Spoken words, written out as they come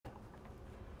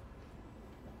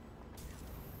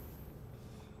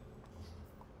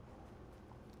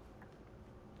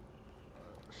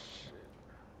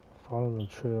Follow the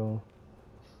trail.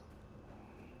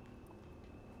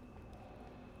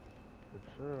 The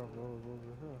trail goes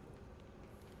over here.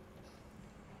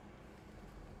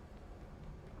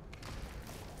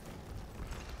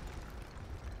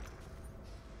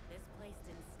 This place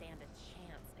didn't stand a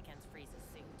chance against Freeze's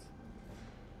suit.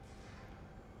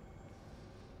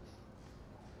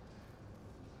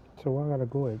 So where I gotta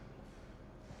go at?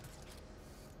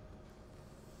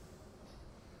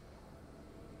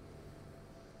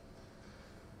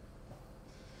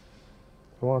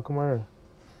 You wanna come here?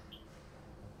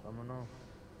 Coming on.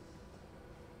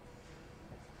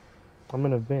 I'm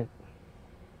in a vent.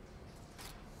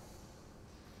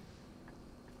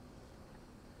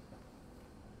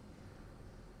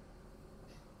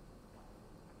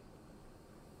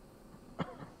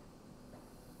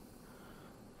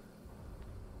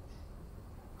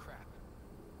 Crap.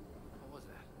 What was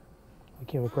that? I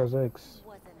can't press X.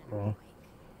 Wasn't an Oh. earthquake.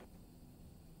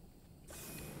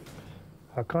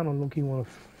 I kind of look. Want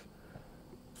to.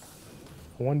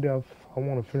 One day I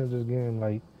want to finish this game.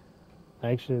 Like,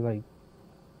 actually, like,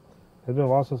 it's been a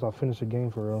while since I finished a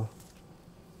game for real.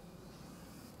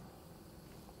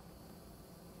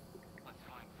 Let's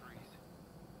find Freeze.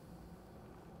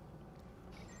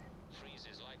 Freeze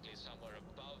is likely somewhere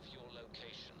above your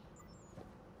location.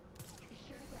 Be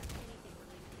sure to grab anything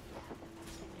related to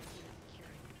the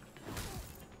security.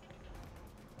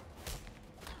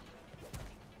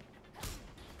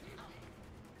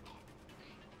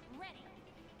 Ready.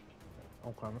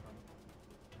 I'm coming.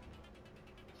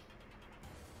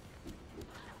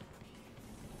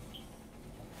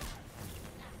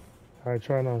 All right,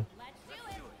 try now. Let's do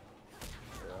it.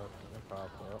 Yeah, it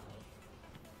popped up.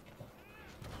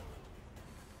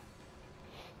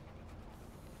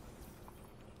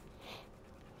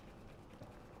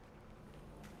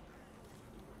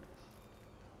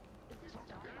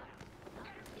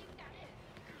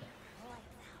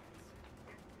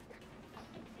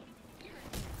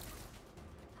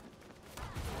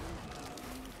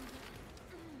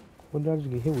 What did I just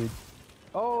get hit with?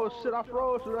 Oh shit, I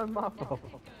froze, so that's my fault.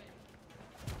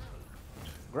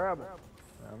 Grab it.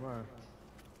 Yeah, man.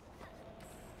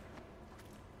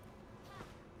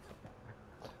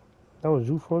 That was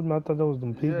you for me? I thought that was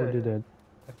them people Yeah. did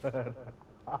that.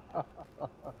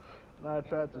 Now I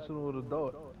tried to shoot him with a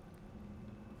dart.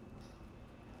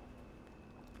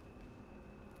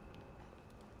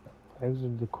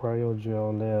 Exit the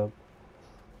cryogel lab.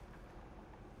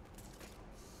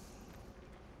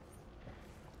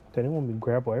 They didn't want me to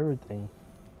grapple everything.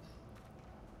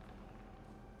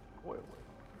 Wait.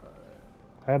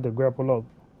 I had to grapple up.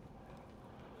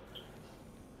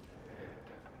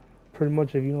 Pretty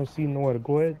much, if you don't see nowhere to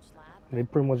go at, Research lab. they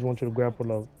pretty much want you to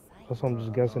grapple up. Distant sight. That's what I'm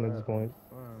just guessing at this point.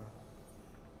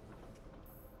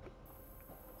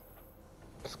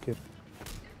 Skip.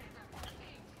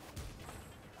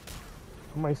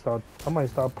 I might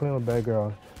start playing with bad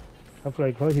girl. I feel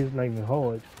like her hits not even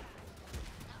hard.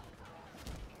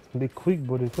 They quick,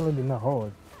 but they feel like they're not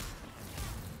hard.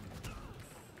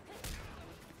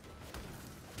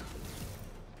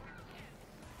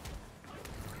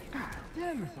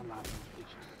 Damn, it's a lot of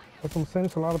bitches. That's what I'm saying.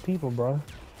 It's a lot of people, bro.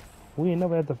 We ain't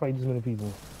never had to fight this many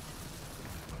people.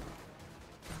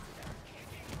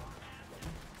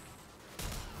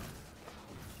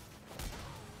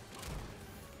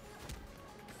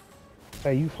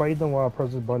 Hey, you fight them while I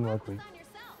press this button right quick. Focus on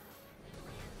yourself.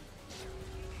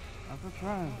 I'm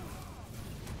trying.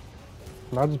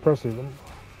 And I just press it.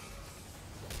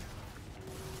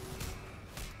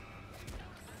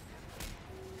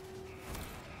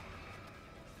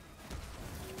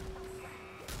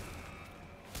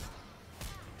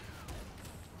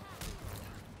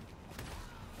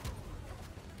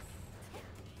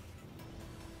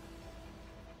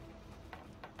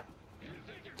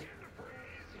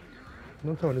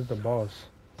 Don't tell me this is the boss.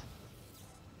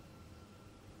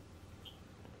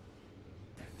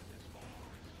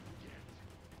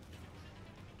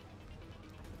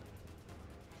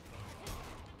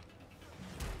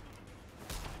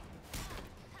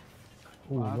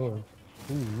 Ooh, no.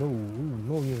 Ooh, no. Ooh,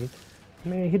 no, yeah.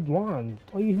 Man, hit Juan.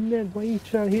 Why you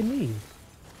trying to hit me?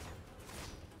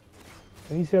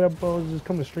 And he said that ball was just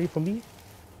coming straight for me?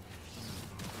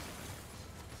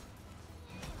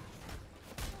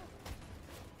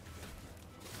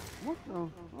 What the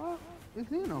fuck? Is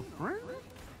he in a friend?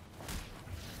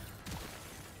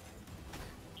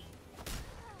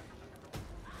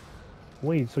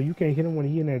 Wait, so you can't hit him when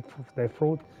he in that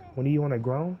throat, when he on that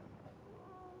ground?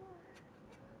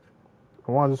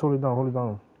 Come on, just hold it down, hold it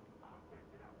down.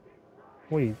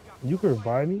 Wait, you could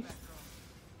revive me?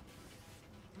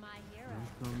 My hero.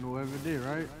 Don't know every day,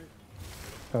 right?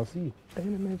 I see.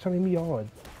 Damn it, man, trying to hit me hard.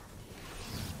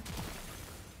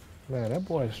 Man, that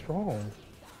boy is strong.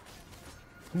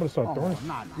 I'm gonna start throwing. Oh,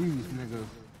 not these niggas.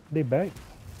 They back.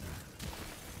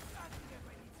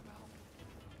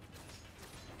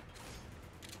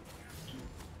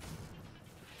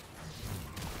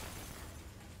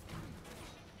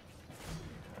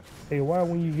 Hey, why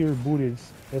when you hear booted,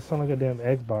 it sound like a damn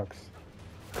Xbox?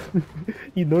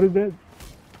 You notice that?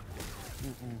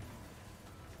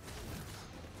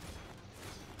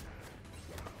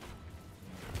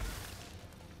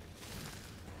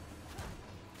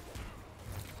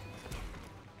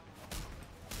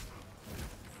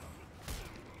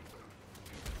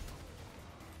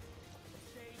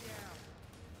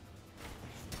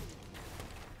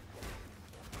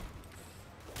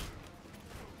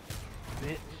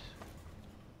 Bitch.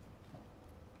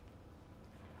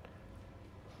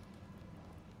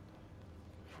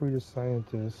 Free the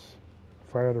scientist.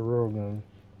 Fire the railgun.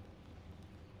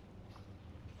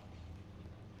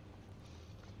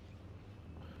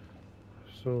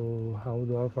 So how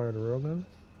do I fire the railgun?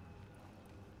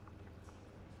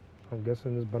 I'm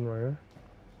guessing this button right here.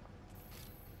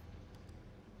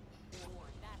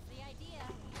 That's the idea.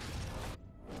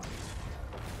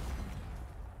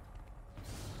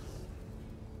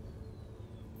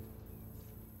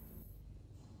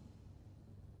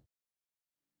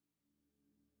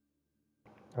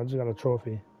 I just got a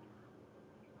trophy.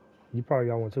 You probably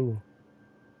got one too.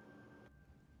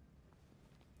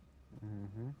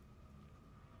 Mm-hmm.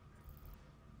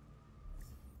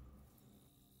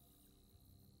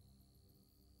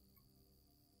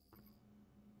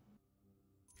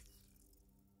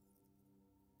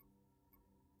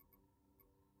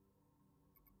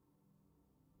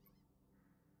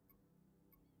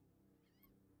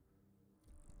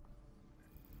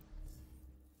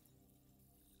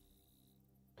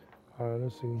 Alright,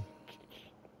 let's see.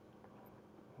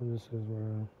 What this is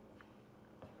where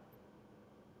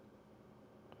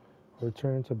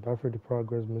return to buffer the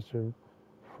progress, Mr.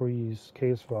 Freeze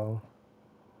case file.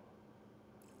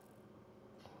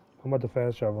 I'm about to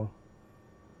fast travel.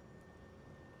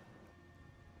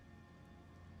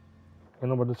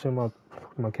 And I'm about to change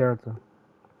my character.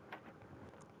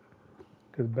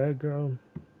 Cause bad girl,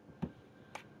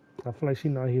 I feel like she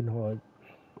not hitting hard.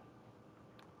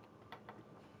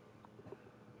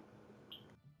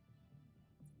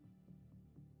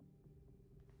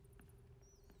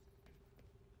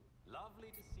 Lovely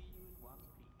to see you in one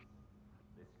piece.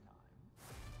 This time.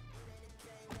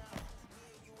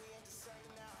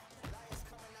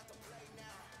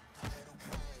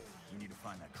 We need to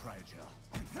find that cryogel.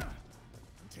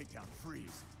 And take down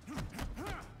Freeze. He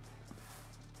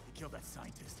killed that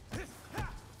scientist.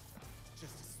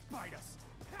 Just to spite us.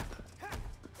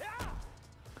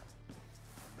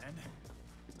 And then,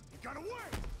 he got away!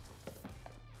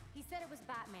 He said it was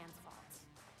Batman's fault.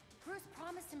 Bruce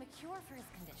promised him a cure for his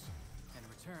condition. In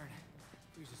return,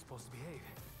 he was just supposed to behave.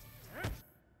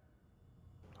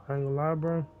 I ain't gonna lie,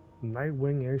 bro.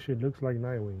 Nightwing actually looks like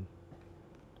Nightwing.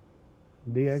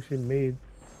 They actually made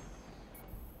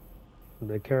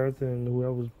the character and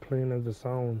whoever was playing as the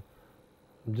sound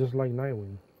just like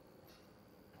Nightwing.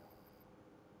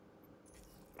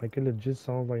 Like it legit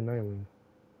sounds like Nightwing.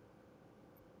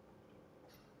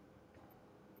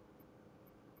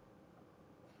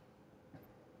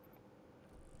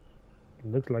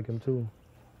 It looks like him too.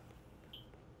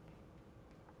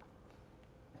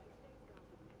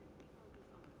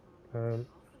 I'm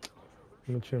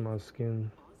gonna change my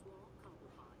skin.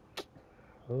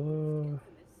 You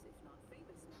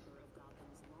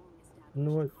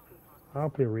know what? I'll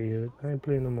play Red Hood. I ain't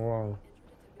playing him in a while.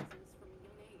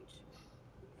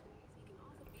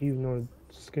 Even though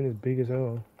his skin is big as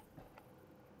hell.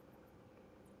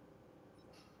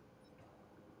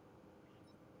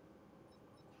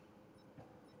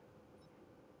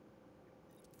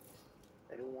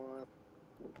 Anyone?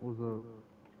 What's up?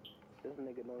 This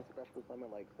nigga done special summon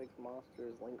like 6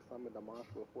 monsters, link summoned a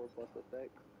monster with 4+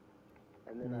 effects,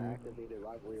 and then I activated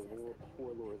Rivalry of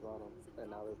Warlords on him,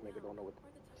 and now this nigga don't know what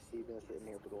he's been sitting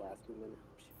here for the last 2 minutes.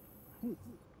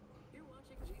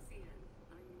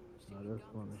 Nah, that's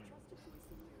funny.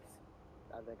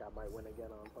 I think I might win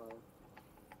again on time.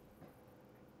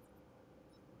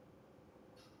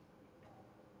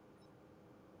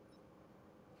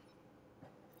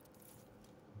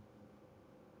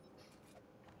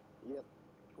 Yep,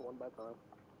 one by time.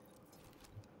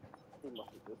 He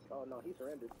must have just. Oh no, he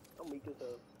surrendered. I'm weak as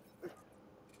hell.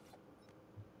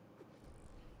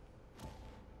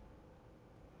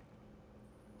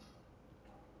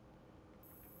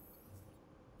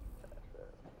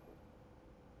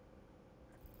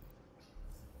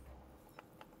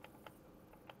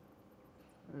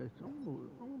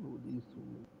 wonder what these two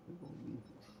are gonna be.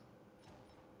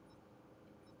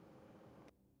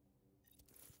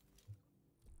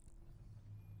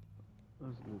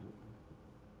 Let's get it.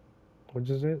 What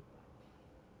is it?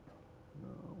 No,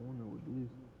 I wonder what these.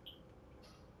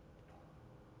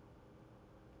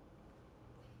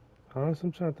 Honestly,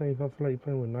 I'm trying to think if I feel like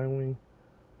playing with Nightwing.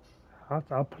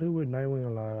 I play with Nightwing a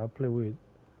lot. I play with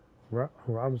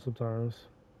Robin sometimes.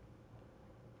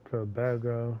 Play with Bad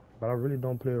Girl, but I really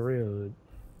don't play with Red Hood.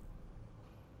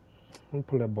 Let me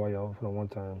pull that boy off for the one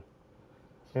time.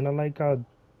 And I like how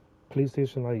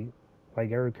PlayStation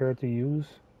like every character you use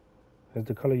is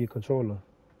the color of your controller.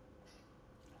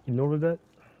 You notice that?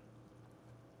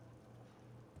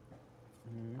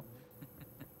 Mm-hmm.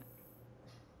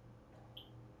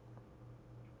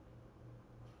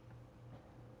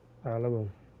 I love him.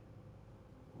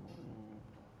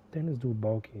 Damn, this dude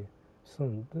bulky.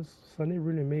 Son, they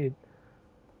really made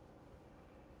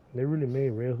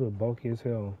Red Hood bulky as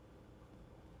hell.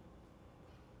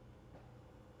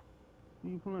 Who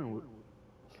you playing with?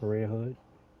 Red Hood.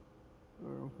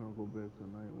 Alright, I'm gonna go back to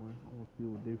Nightwing. I'm gonna see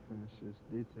what they finishes.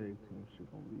 They tag team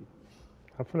shit gonna be.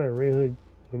 I feel like Red Hood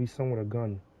will be someone with a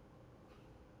gun.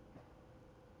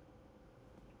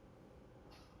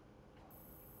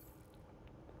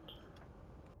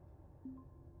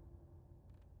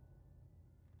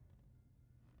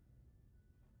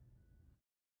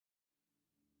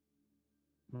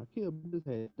 My kid just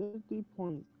had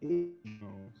 30.8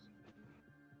 pounds.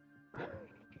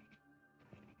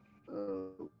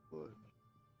 Boy.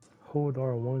 Hold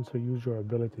R1 to use your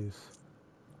abilities.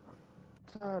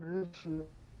 Tired of this shit.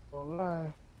 Gonna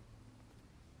lie.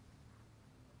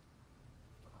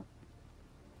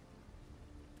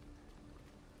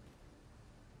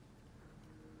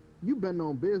 You betting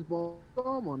on baseball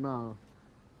or nah?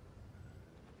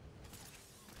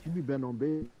 You be betting on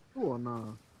baseball or nah? I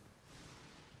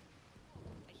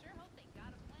sure hope they got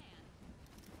a plan.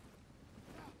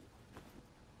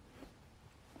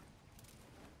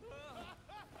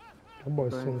 That boy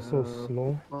swings so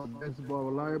slow. Basketball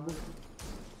reliable?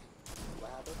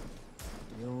 What happened?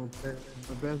 You don't bet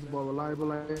basketball reliable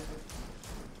like that?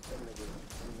 Them niggas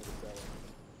selling.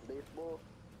 Baseball,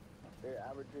 their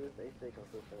averages, they stay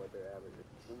consistent with their averages.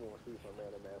 We won't see some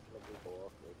random ass niggas go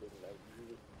off their big night.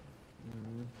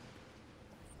 Mm-hmm.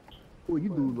 Well, you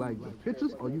do like the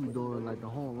pitches or you doing like the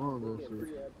home runs and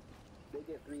shit? They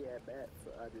get 3 at bats,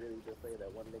 so I'd really just say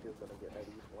that one nigga's gonna get at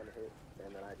least 1 hit,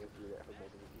 and then I just do that for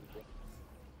multiple people.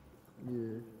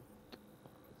 Yeah.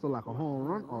 So like a home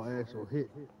run or actual hit?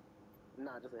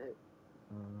 Nah, just a hit.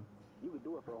 You would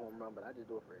do it for a home run, but I just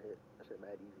do it for a hit. That shit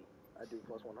mad easy. I do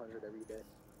plus 100 every day.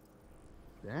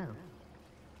 Damn.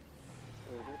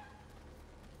 Mm-hmm.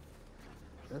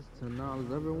 That's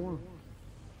 $10 every one.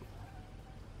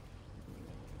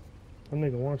 That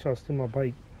nigga want to try to steal my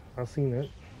bike. I seen that.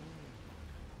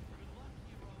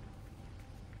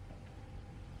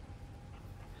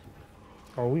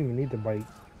 Oh, we even need the bike.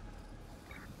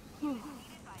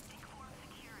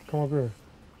 Come up here.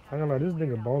 I gotta lie, this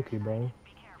nigga bulky, bro.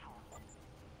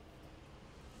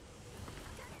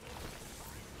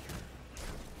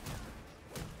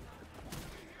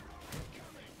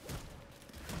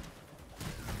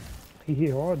 He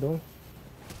hit hard though.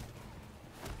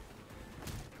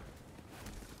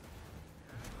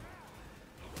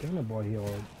 Damn, that boy hit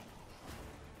hard.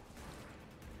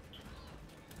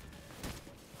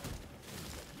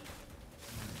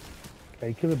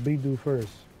 Hey, kill a big dude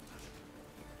first.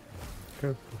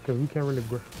 Cause we can't really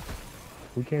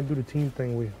we can't do the team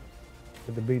thing with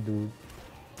the big dude.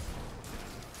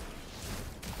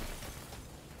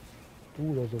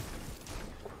 Ooh, that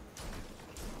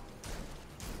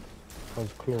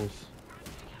was close.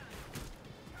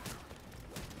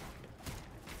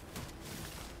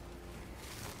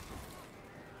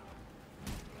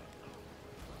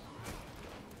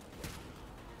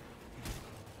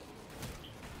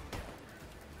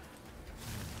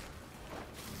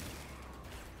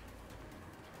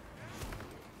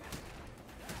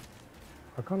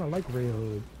 I kind of like Red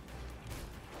Hood.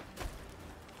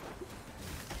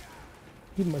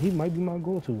 He might be my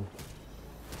go-to.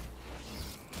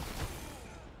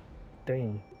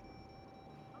 Dang.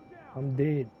 I'm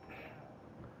dead.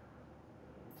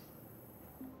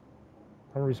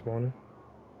 I'm respawning.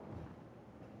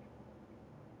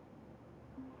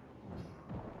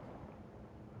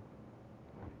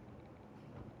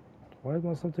 Why is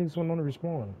my something so long to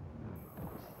respawn?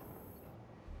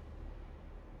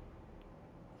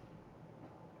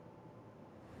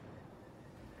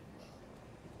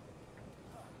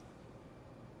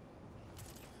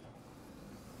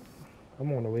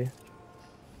 I'm on the way.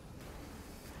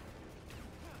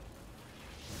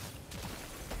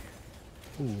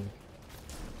 Ooh.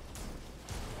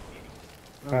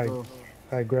 Let's Alright, go.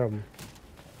 alright, grab him.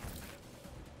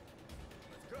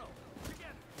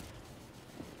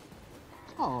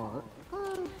 Oh,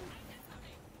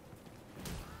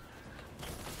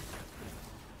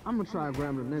 I'm gonna try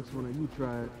grabbing the next one and you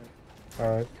try it.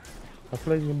 Alright. I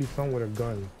feel like he's gonna be someone with a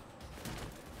gun.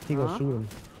 He gonna Huh? shoot him.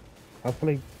 I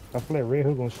feel like Red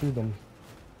Hood gonna shoot them.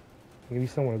 He gonna be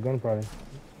someone with a gun probably.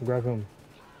 Grab him.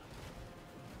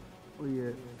 Oh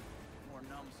yeah. More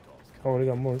numbskulls. Oh, they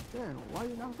got more. Damn, why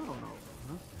you not going out?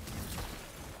 Huh?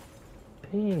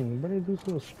 Dang, but they do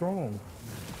so strong.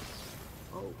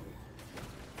 Oh.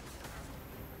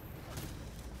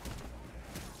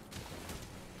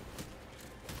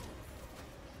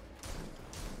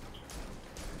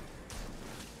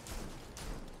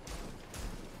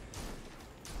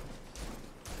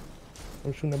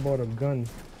 I'm shooting that boy with a gun.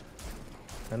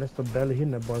 And it's the barely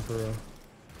hitting that boy for real.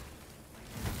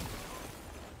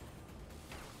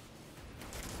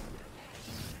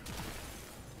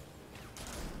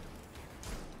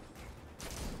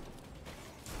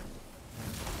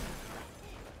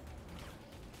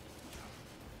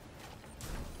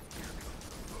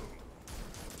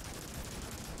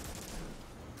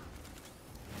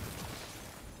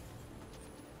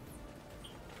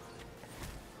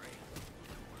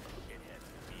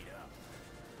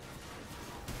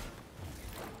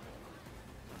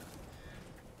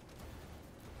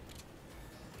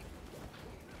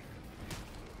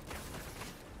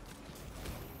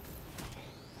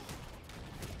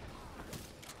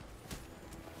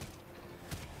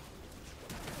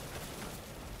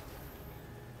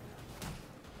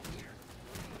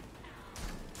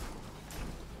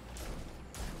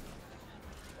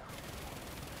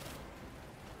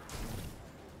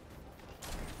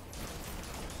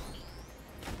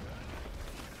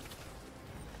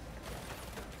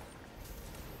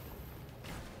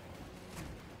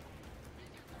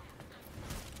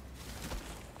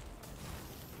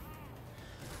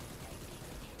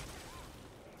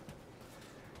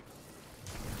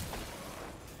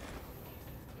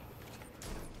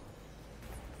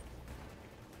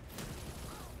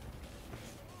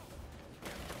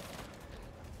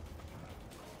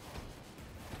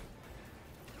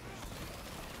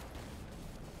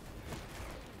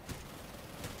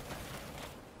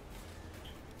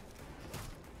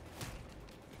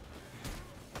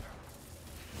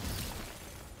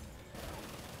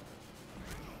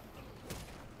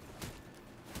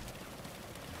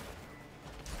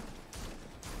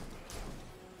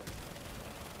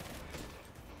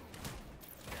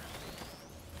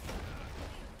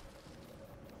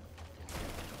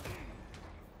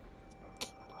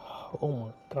 Oh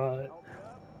my god.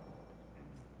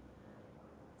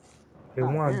 They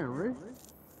God won. damn, Rick.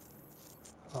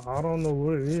 I don't know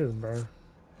what it is, bro.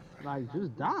 Like,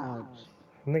 just dodge.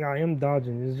 I think I am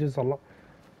dodging. It's just a lot.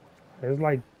 It's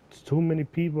like too many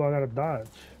people I gotta dodge.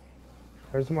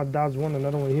 Every time I dodge one,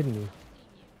 another one hitting me.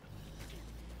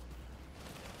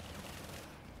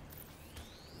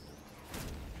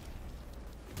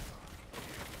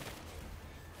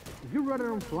 If you run at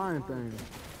them flying things,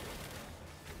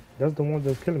 That's the one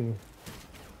that's killing me.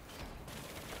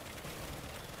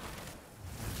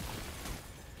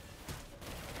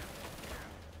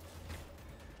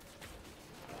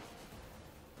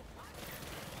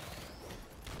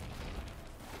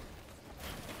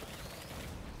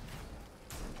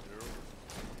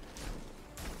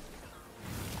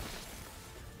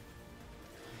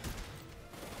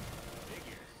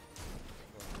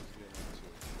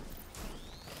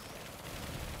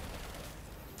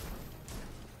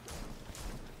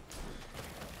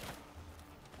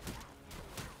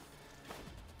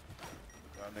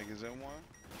 Y'all niggas in one?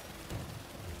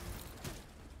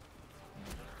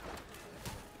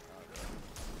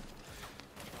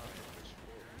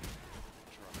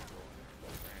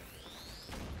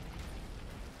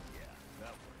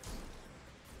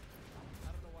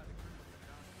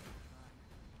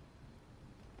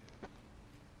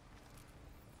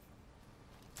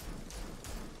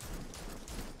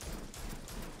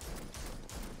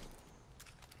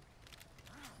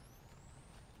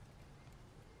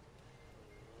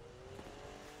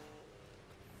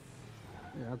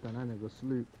 yeah, I think that nigga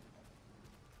sleep.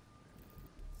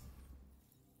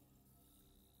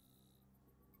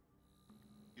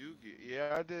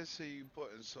 Yeah, I did see you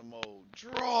putting some old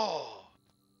draw.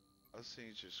 I seen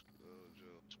your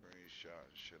screenshot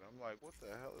and shit. I'm like, what the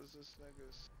hell is this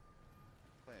niggas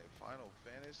playing Final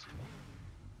Fantasy?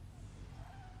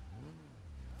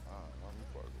 I'm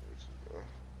fucking with you, bro.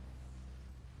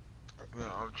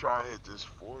 Man, I'm trying to hit this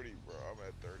 40, bro. I'm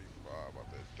at 35.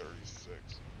 I'm at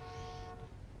 36.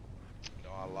 No,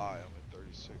 No, I lie. I'm at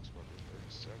 36, fucking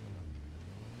 37.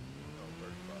 No,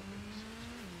 35, 36.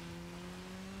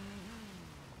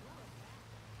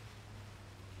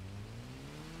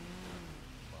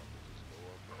 About to just go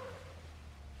up and...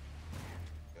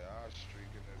 Yeah, I was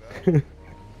streaking it up. See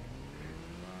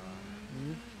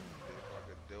if I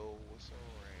could deal with some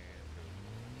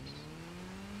randoms.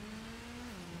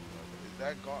 Is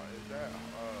that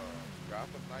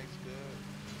Gotham Knights good?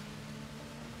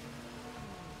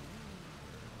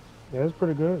 Yeah, it's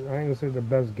pretty good. I ain't gonna say the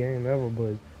best game ever, but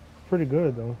it's pretty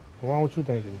good though. Why what you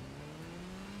thinking?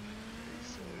 He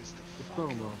said it's the What's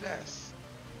fucking talking about? best.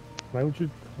 Like what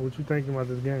you thinking about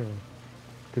this game?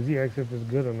 Cause he asked if it's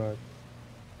good or not.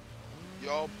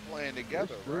 Y'all playing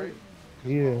together, It's right? good.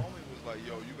 Cause Yeah. my homie was like,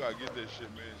 yo, you gotta get that shit,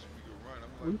 man, so we can run. I'm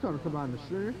What you like, talking about in the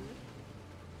stream?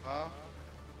 huh?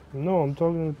 No, I'm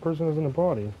talking to the person that's in the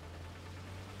party.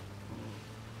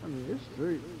 I mean, it's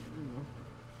straight, you know.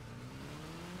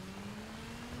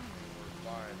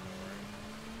 We're buying it,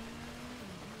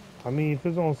 I mean, if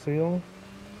it's on sale,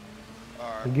 right?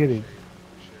 Alright, get it.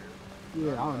 appreciate it.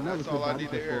 Yeah, I'll never That's say all I buy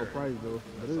need this to for a hear. price though.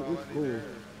 But That's all it's I need cool. to hear.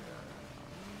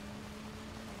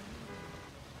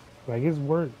 Like it's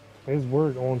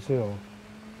worth on sale.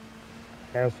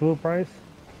 As full price?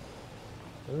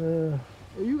 If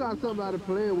you got somebody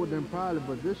playing with them probably,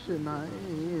 but this shit not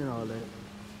ain't all that.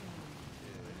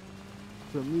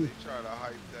 To me, They try to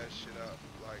hype that shit up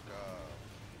like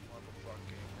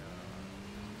motherfucking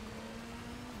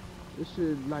this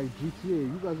shit like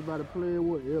GTA. You got somebody playing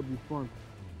with, it'll be fun.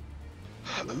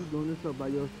 But you doing this up by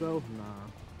yourself? Nah.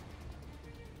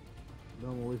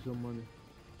 Don't waste your money.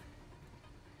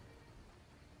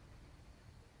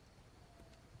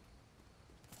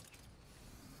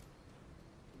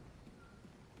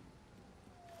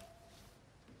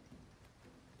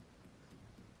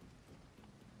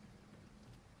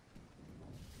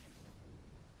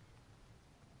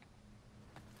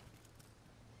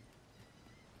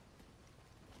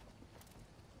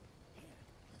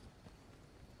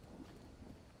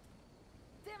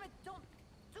 Damn it, don't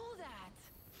do that!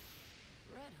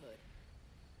 Red Hood.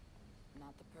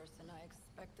 Not the person I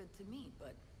expected to meet,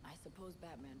 but I suppose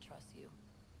Batman trusts you.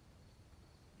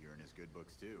 You're in his good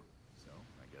books too, so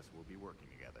I guess we'll be working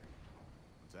together.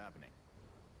 What's happening?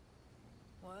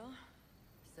 Well,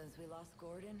 since we lost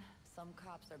Gordon, some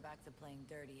cops are back to playing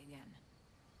dirty again.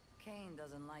 Kane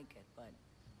doesn't like it, but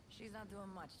she's not doing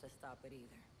much to stop it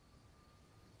either.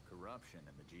 Corruption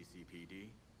in the GCPD?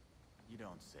 You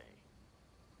don't say.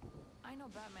 I know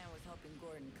Batman was helping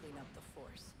Gordon clean up the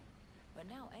force, but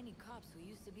now any cops who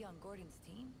used to be on Gordon's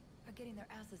team are getting their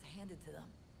asses handed to them.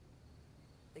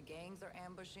 The gangs are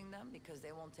ambushing them because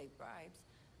they won't take bribes,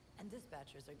 and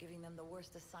dispatchers are giving them the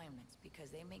worst assignments because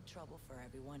they make trouble for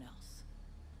everyone else.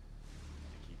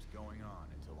 It keeps going on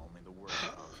until only the worst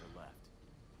cops are left.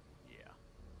 Yeah,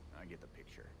 I get the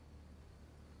picture.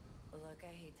 Look,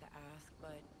 I hate to ask,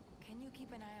 but can you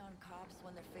keep an eye on cops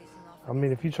when they're facing off? I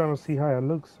mean, if you're trying to see how it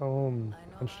looks, I'm I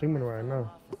know streaming it a lot of right my now.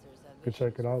 fellow officers have You can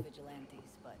check issues it out. with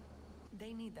vigilantes, but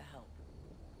they need the help.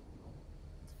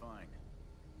 It's fine.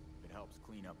 If it helps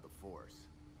clean up the force,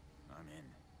 I'm in.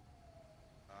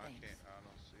 I don't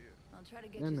see it. I'll try to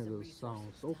get That you some nigga resources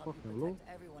sounds to so help you fucking protect low.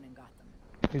 everyone in Gotham.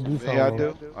 They do sound Yeah, I low.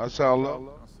 do. I sound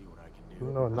low. I'll see what I can do.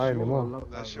 No, not anymore.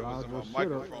 That shit was Loud in your my shit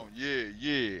up. microphone.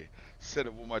 Yeah. Said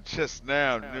it with my chest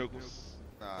now, niggas.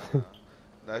 Nah.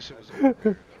 That shit was in my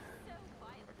beard.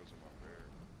 That was in my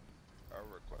beard. I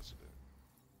requested it.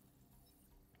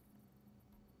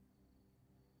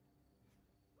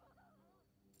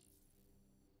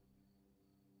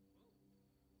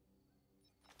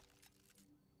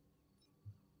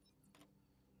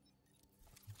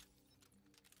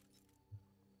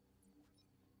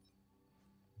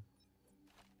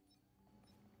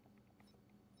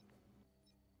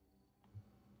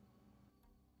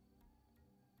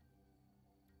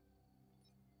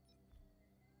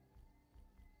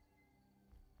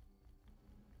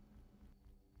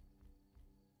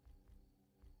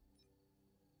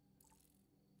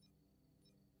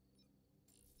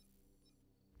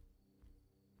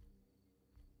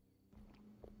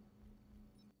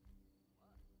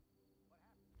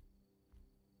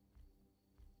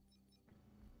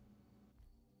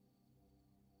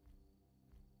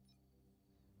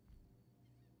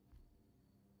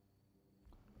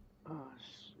 Ah,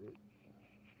 shit.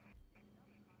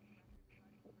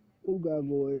 Who got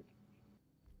void?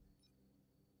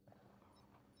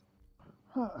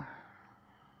 Huh.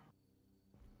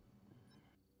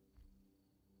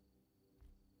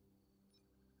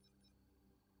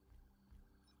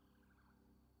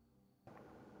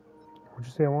 What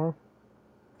you say, Juan?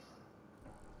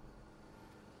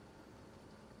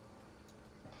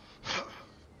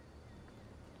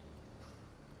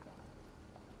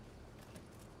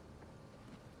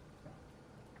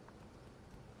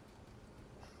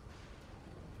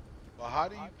 how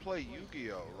do you play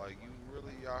Yu-Gi-Oh? Like, you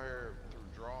really out here through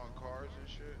drawing cards and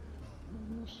shit?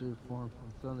 That shit's fun.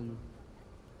 I'm telling you.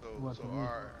 So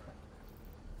alright.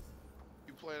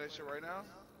 You playing that shit right now?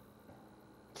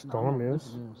 Storm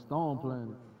is. Storm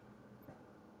Planet.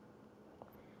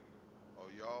 Oh,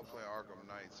 y'all playing Arkham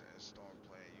Knights and Storm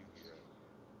playing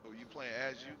Yu-Gi-Oh. So you playing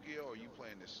as Yu-Gi-Oh or you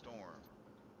playing the Storm?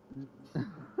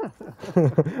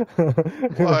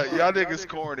 What? Y'all niggas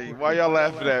corny. Why y'all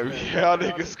laughing at me? Y'all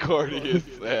niggas corny as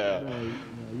hell. No,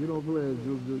 you don't play as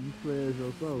Juju, you play as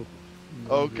yourself.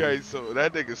 Okay, so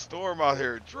that nigga Storm out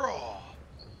here, draw.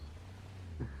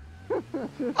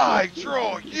 I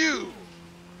draw you.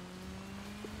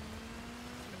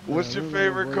 What's your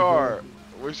favorite card?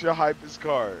 What's your hypest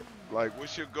card? Like,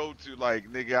 what's your go-to? Like,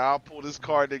 nigga, I'll pull this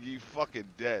card, nigga, you fucking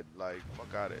dead. Like,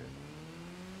 fuck out of here.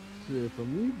 Shit, for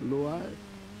me, Blue Eyes.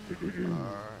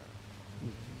 Alright.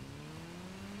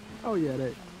 Oh yeah,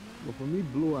 that. But for me,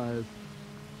 Blue Eyes.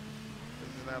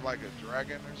 Isn't that like a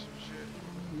dragon or some shit?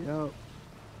 Yep.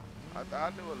 I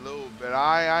knew a little bit.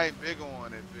 I ain't big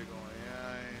on it.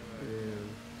 Yeah,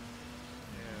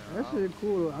 that shit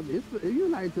cool. I mean, if you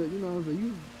like to, you know, so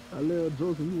you a little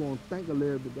joke and you want to think a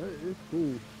little bit. It's cool.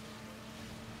 You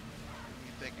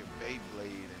thinking Beyblade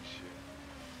and shit.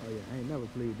 Oh yeah, I ain't never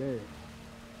played that.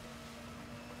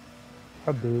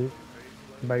 I did.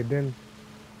 Back then.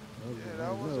 Yeah,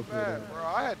 that wasn't bad, bro.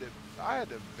 I had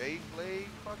the Beyblade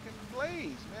fucking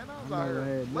blades, man. I was out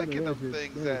here flicking them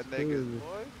things at niggas,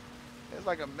 boy. It's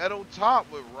like a metal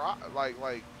top with rock,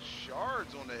 like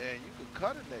shards on the end. You could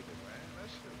cut a nigga, man. That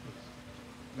shit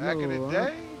was back in the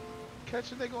day.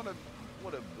 Catch a nigga on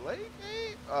with a blade,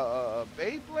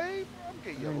 Beyblade, bro. I'm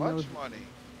getting your lunch money.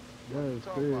 What you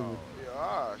talking about?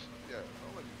 Yeah,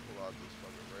 don't let me pull out this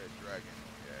fucking red dragon.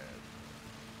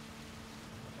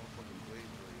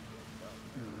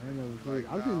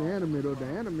 I've seen the anime though. The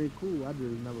anime cool. I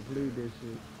just never played that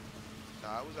shit.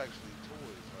 Nah, it was actually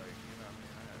toys. Like, you know what I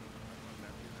mean? I had my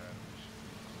nephews had this shit.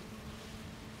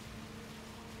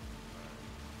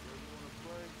 You wanna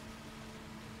play?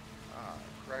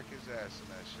 Crack his ass in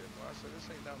that shit. But I said, this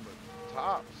ain't nothing but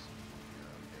tops. You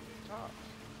know what I mean? Tops.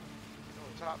 You know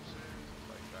what tops is?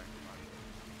 It's like back in my day.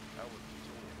 That was the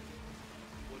toy.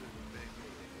 You put it in the thing,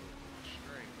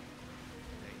 string,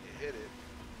 and then you hit it.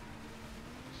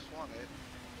 Swung it,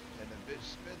 and the bitch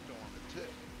spinning on the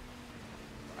tip.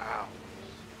 Wow.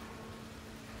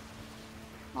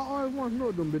 I always wanted to know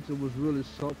if them bitches was really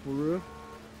sharp for real. Yeah.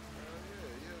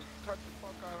 Cut the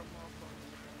fuck out of motherfuckers.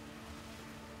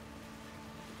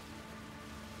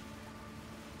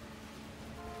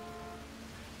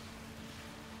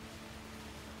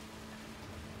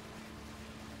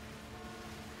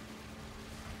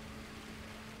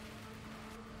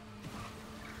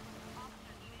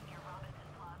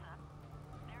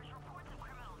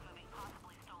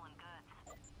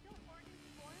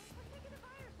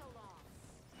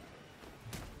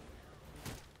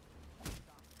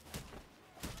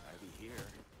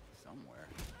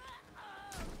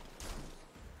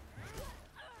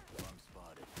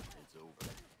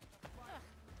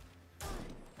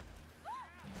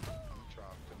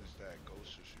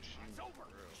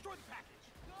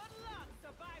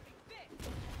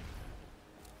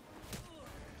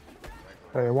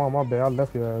 Hey, Juan, my bad. I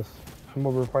left your ass. I'm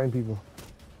over here fighting people.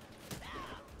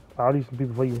 I'll leave some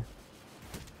people for you.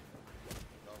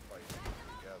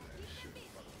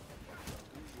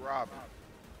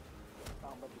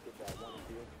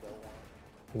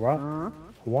 What?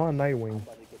 Juan Nightwing.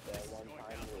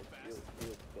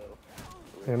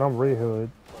 And I'm Red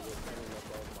Hood.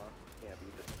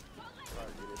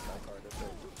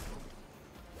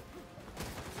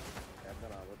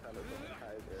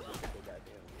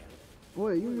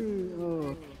 Wait, you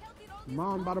mean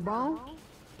Mom by the Bone?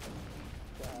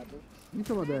 You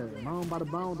talking about that Mom by the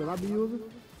Bone that I be using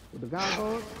with the guy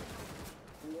guard?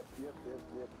 Yep.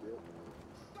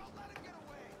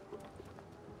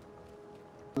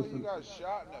 You got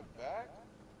shot in the back?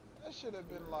 That should have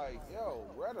been like, yo,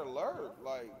 red alert.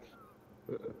 Like,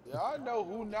 yeah, I know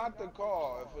who not to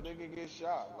call if a nigga get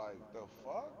shot. Like, the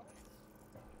fuck?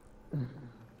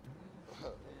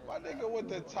 My nigga with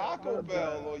the Taco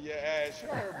Bell on your ass,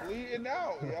 you're bleeding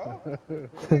out, yo.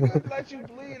 Nigga let you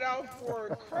bleed out for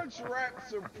a Crunch Wrap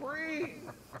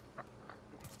Supreme.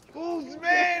 Whose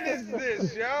man is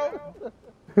this, yo?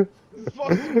 It's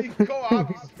supposed to be I'll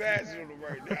be spazzing on him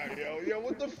right now, yo. Yo,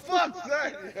 what the fuck's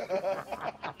that?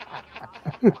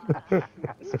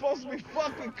 It's supposed to be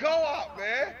fucking co-op,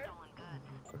 man.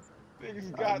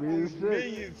 Niggas got these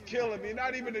minions killing me.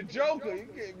 Not even a Joker. You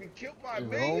can't be killed by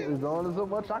minions. There's only so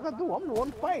much I can do. I'm the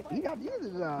one to fight. He got the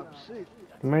easy job. Shit.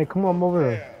 Man, come on, I'm over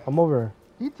here. I'm over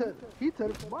here. He tell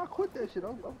why quit that shit?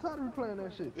 I'm tired of replaying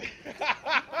that shit.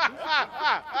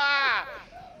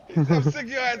 He said, I'm sick of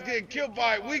your ass getting killed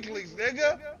by weaklings,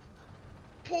 nigga.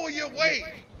 Pull your weight.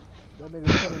 That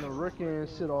nigga telling the Ricky and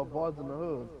shit all bars in the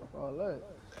hood. All that.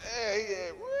 Hey,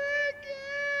 yeah, Ricky.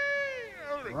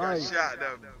 I got Right. shot in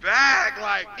the back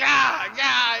like, God. He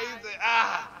said,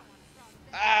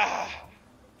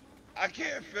 I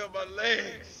can't feel my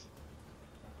legs.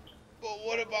 But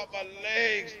what about my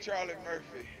legs, Charlie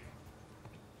Murphy?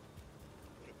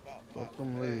 What Fuck about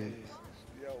them my legs. legs?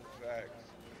 Yo, facts.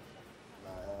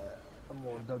 I'm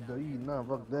on WWE now,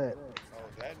 fuck that. Oh,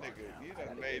 that nigga, you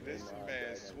done made this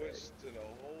man switch to the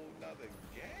whole nother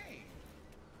game.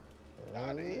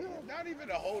 Not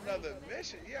even a whole nother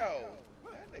mission. Yo,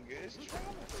 that nigga is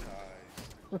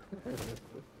traumatized.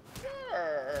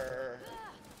 Grr.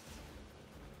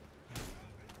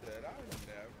 That I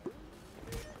never.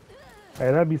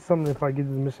 Hey, that'd be something if I get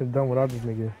this mission done without this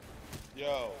nigga.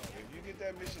 Yo, if you get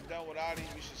that mission done without him,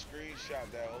 you should screenshot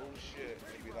that whole shit.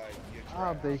 Maybe like get I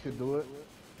hope they could do it.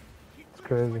 It's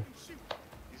crazy. You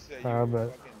said you I were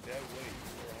bet. fucking dead weight.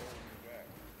 You were holding you back.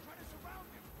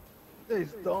 They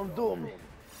still doing me.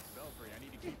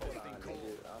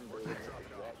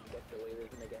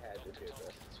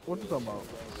 What you talking about?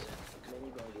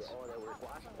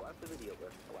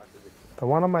 So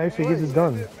why don't I actually get this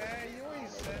done? Man, you ain't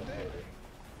send it.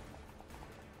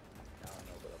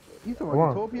 You talking Come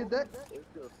on. about Utopia deck? It's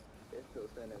still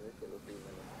sending. It's still a few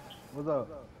minutes. What's up?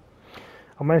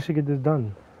 I'm gonna actually get this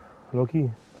done. Low key.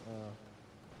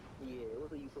 Yeah, it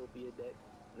was a Utopia deck.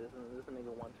 This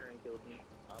nigga one turn killed me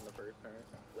on the first turn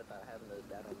without having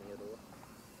that on me at all.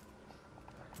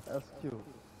 That's cute.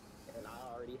 And I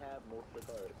already have most of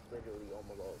the cards, literally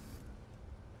almost all.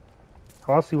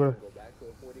 Oh, I'll see what. Go back to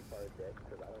a 40 card deck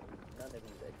because I don't need none of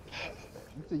these extra cards.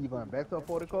 You said you going back to a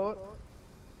 40 card?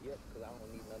 Yep, because I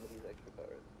don't need none of these extra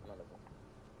cards. None of them.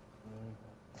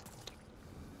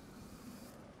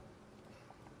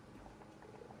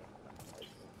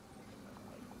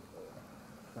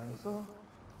 Think so?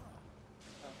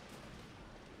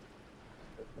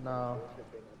 No.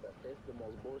 It's the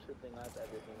most bullshit thing I've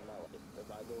ever seen in my life. If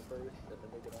I go first, and the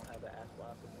nigga don't have an ass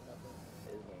block or nothing,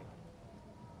 it's game.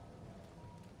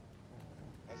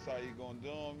 That's how you gonna do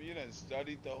them. You done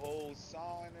studied the whole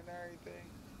song and everything.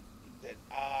 That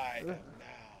I am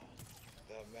now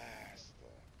the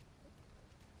master.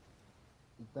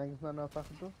 You think it's not enough I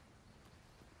can do? Do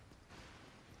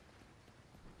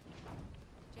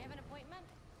you have an appointment?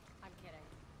 I'm kidding.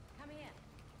 Come in.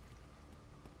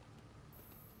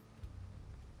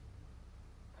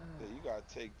 Yeah, you gotta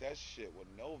take that shit with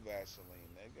no Vaseline,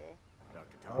 nigga.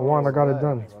 I want. I got it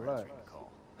done. Relax.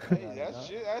 Hey, that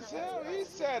shit, that's him. He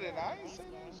said it. I ain't say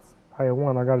that. Hey,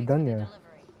 one. I got it done yet.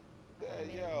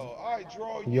 Yeah, yo, I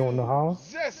draw you. You don't know how?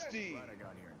 Zesty. Glad I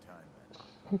got here in time,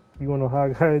 man. You wanna know how I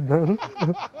got it done?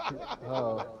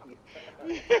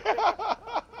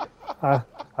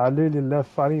 I literally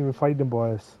left. I didn't even fight them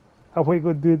boys. I went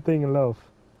to go do the thing and left.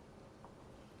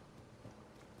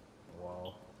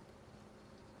 Wow.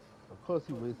 Of course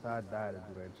he waits till I die to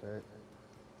do that shit.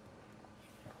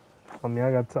 I mean,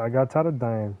 I got tired of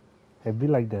dying. It be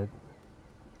like that.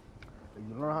 If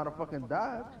you learn how to fucking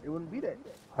dodge, it wouldn't be that.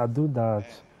 I do dodge.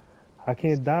 I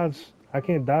can't dodge. I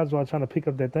can't dodge while trying to pick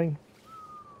up that thing.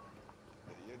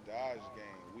 Your dodge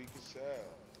game weak as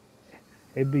hell.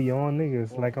 It be on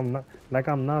niggas like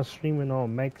I'm not streaming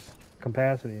on max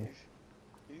capacity.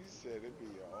 He said it be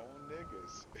your own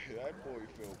niggas. That boy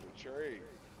feel betrayed.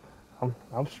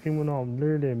 I'm streaming on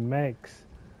literally max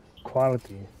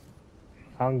quality.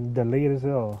 I'm delayed as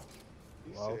hell.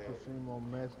 He Well, said, to stream on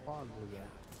mass quality then.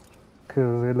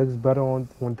 Cause it looks better on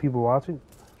when people watch it.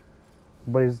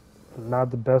 But it's not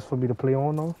the best for me to play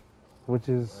on though, which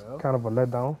is Well. kind of a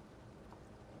letdown.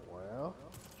 Well.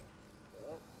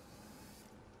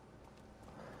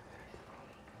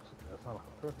 That's not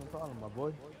a personal problem, my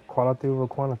boy. Quality over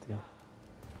quantity.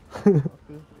 Okay.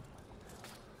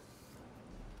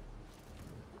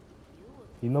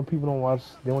 You know people don't watch,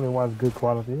 they only watch good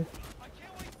quality.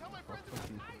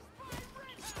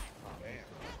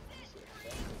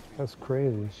 That's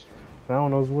crazy. I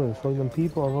don't know what. Fuck them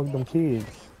people or fuck them kids.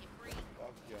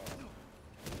 fuck y'all.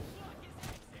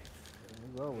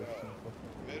 Nigga always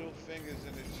Middle fingers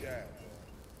in the chat.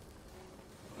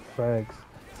 Facts.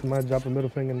 Somebody drop a middle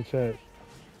finger in the chat.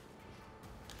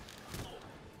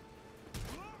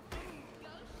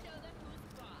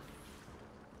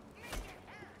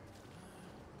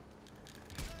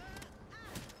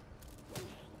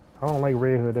 I don't like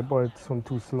Red Hood. That boy's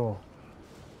too slow.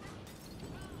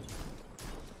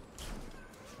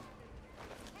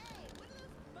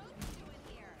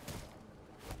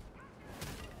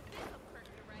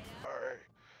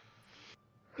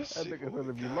 nigga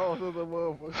finna be lost as a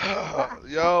motherfucker.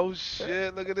 Yo,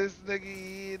 shit, look at this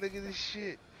nigga. Look at this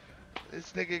shit.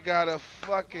 This nigga got a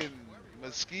fucking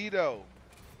mosquito.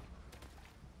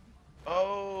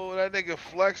 Oh, that nigga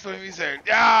flexed on him. He said,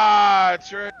 "Yeah,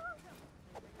 Trey."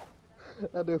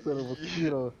 That nigga said a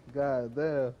mosquito. God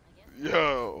damn.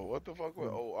 Yo, what the fuck?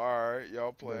 Oh, alright,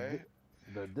 y'all play.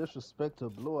 The disrespect to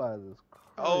Blue Eyes is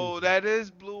crazy. Oh, that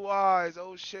is Blue Eyes.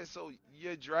 Oh, shit. So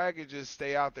your dragon just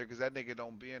stay out there because that nigga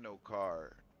don't be in no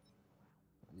card.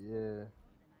 Yeah.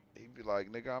 He'd be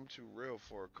like, nigga, I'm too real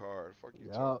for a card. Fuck you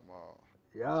Yup. talking about?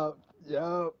 Yup.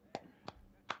 Yup.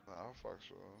 Nah, fuck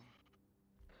so.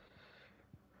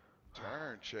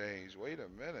 Turn change. Wait a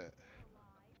minute.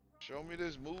 Show me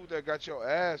this move that got your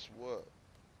ass whooped.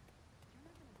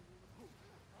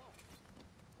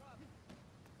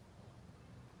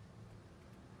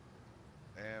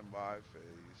 And by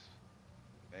phase.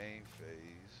 Main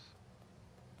phase.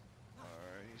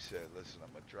 Alright, he said, listen,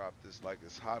 I'm gonna drop this like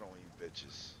it's hot on you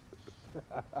bitches.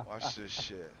 Watch this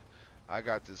shit. I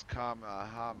got this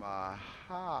Kamehameha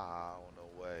on the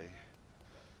way.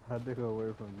 I nigga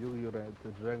away from Yu-Gi-Oh!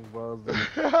 To Dragon Ball Z.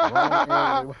 Wrong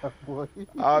anime, my boy.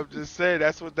 I'm just saying,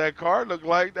 that's what that card looked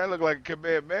like. That looked like a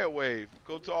Kamehameha wave.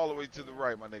 Go to all the way to the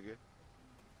right, my nigga.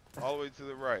 All the way to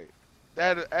the right.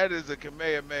 That is a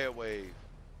Kamehameha wave.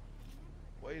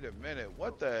 Wait a minute.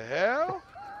 What the hell?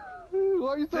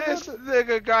 Why you so This running?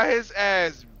 nigga got his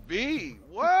ass beat.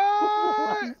 What?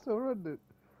 Why you so running?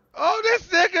 Oh, this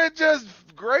nigga just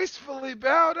gracefully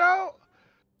bowed out?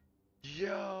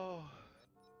 Yo.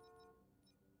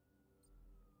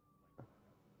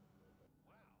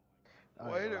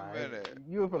 Wait a minute.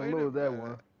 You were finna Wait a lose that minute.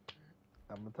 one.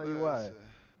 I'm gonna tell you why.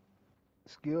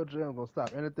 Skill Jam gonna stop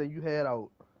anything you had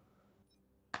out.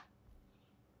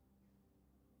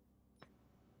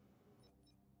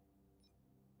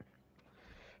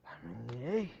 I mean,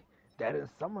 hey, that is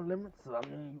summer limits, so I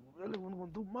mean, you really wasn't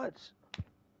gonna do much.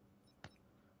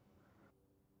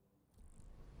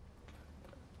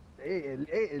 Hey, at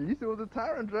least it was a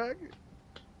Tyrant Dragon.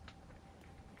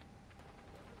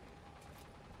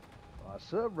 I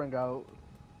should bring out,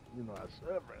 I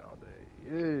should bring out that,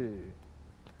 yeah.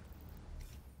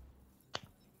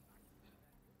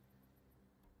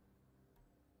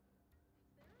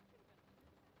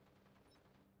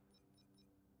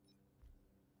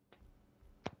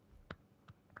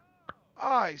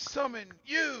 I summon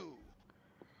you.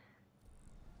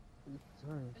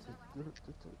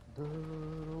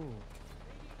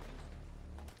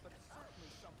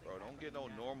 Bro, don't get no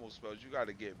normal spells. You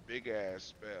gotta get big ass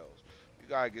spells. You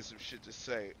gotta get some shit to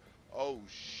say. Oh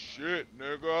shit,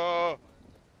 nigga.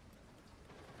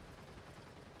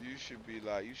 You should be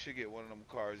like, you should get one of them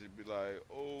cards and be like,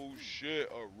 oh shit,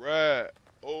 a rat.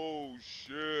 Oh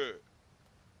shit.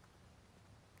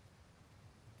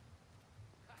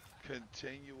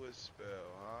 Continuous spell,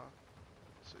 huh?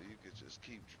 So you could just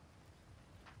keep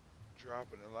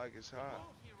dropping it like it's hot.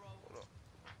 Hold up.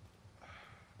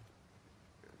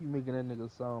 You making that nigga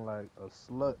sound like a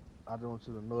slut. I don't want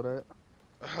you to know that.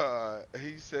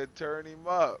 He said turn him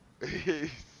up. Yeah,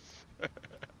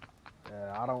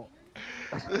 I don't.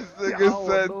 This nigga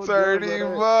said turn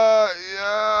him up.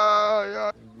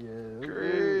 Yeah.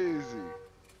 Crazy.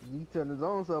 He turned his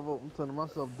own self up. I'm turning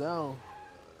myself down.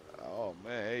 Oh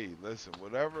man, hey, listen,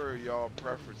 whatever y'all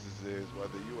preferences is,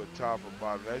 whether you a top or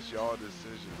bottom, that's y'all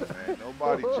decisions, man.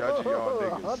 Nobody judging y'all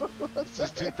niggas. This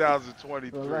is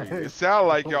 2023. It sound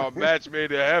like y'all match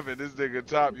made in heaven. This nigga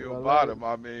top, you a bottom.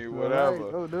 I mean, whatever.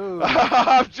 Oh, dude.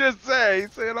 I'm just saying.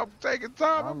 He said I'm taking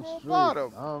top, I'm on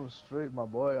bottom. I'm straight, my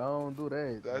boy. I don't do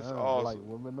that. That's I awesome. like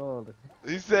women only.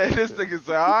 He said, this nigga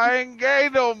said, I ain't gay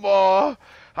no more.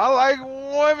 I like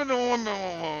women. Ain't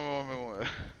no more.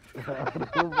 Never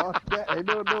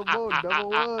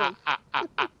was.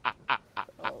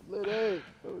 Oh, play that.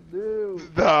 Oh,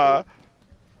 dude. Nah.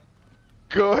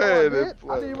 Go ahead and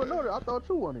play. I didn't even know that. I thought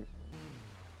you won it.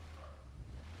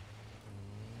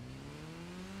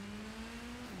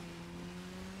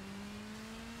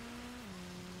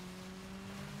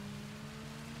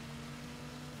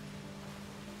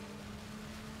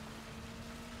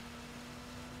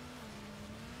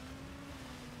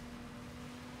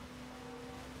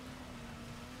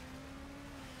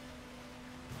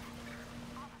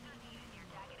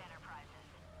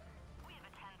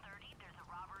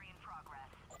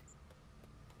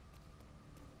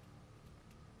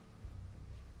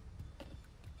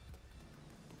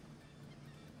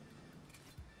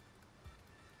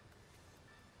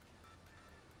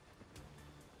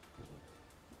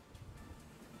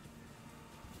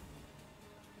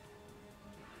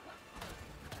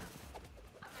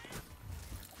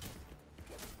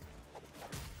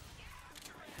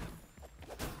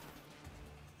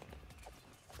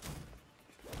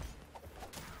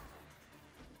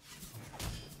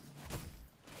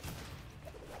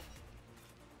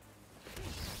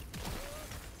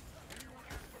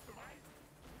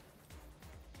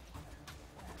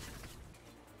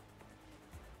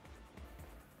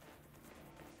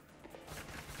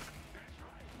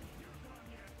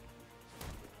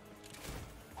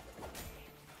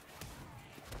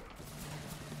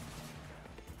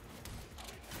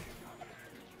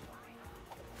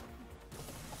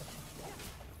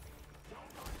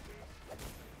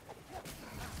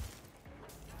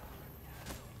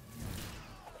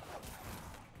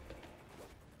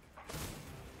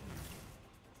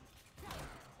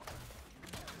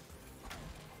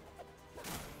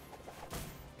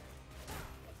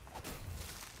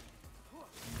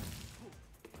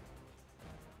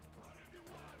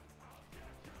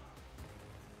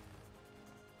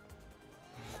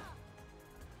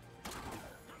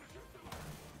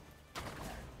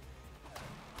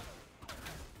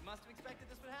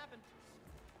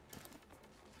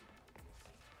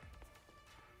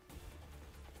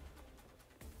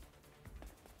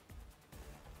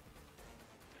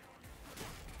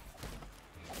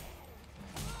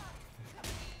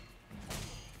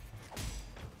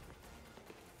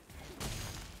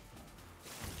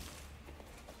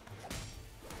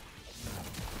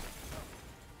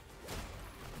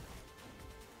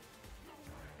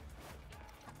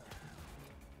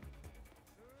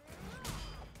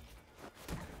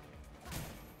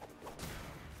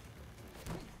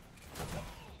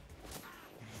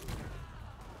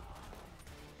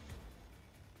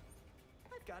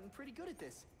 gotten pretty good at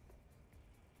this.